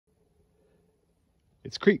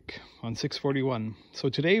It's Creek on 641. So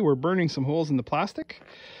today we're burning some holes in the plastic.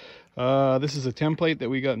 This is a template that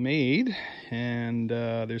we got made, and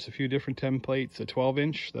there's a few different templates. A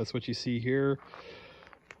 12-inch, that's what you see here.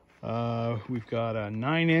 We've got a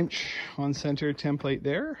 9-inch on center template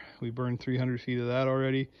there. We burned 300 feet of that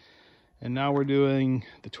already. And now we're doing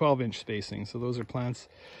the 12-inch spacing. So those are plants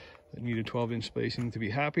that need a 12-inch spacing to be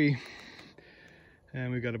happy.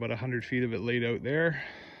 And we've got about 100 feet of it laid out there.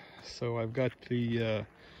 So I've got the,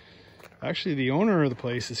 actually the owner of the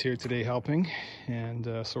place is here today helping. And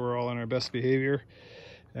so we're all on our best behavior.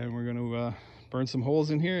 And we're going to burn some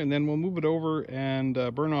holes in here, and then we'll move it over and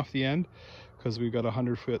burn off the end, because we've got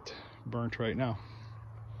 100 foot burnt right now.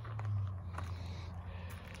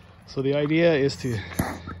 So the idea is to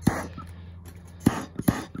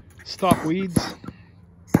stop weeds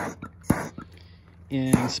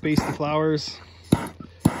and space the flowers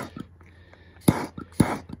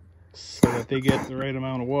so that they get the right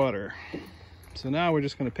amount of water. So now we're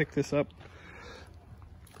just going to pick this up.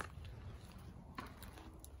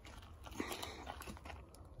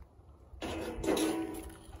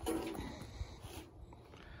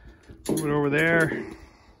 Move it over there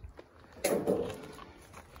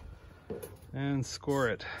and score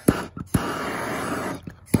it.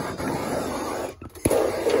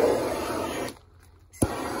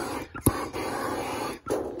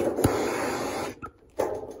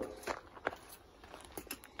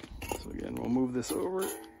 So again, we'll move this over.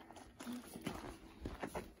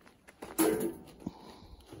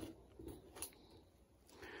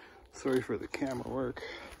 Sorry for the camera work.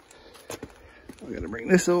 I'm gonna bring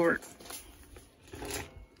this over.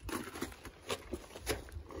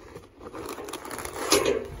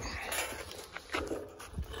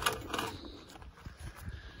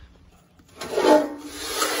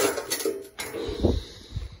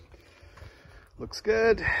 Looks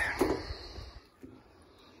good.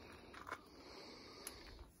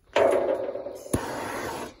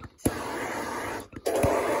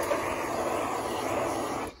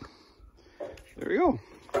 There we go.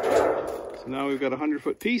 So now we've got a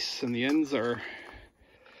 100-foot piece, and the ends are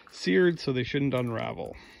seared so they shouldn't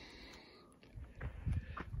unravel.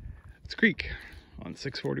 It's Creek on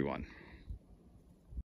 641.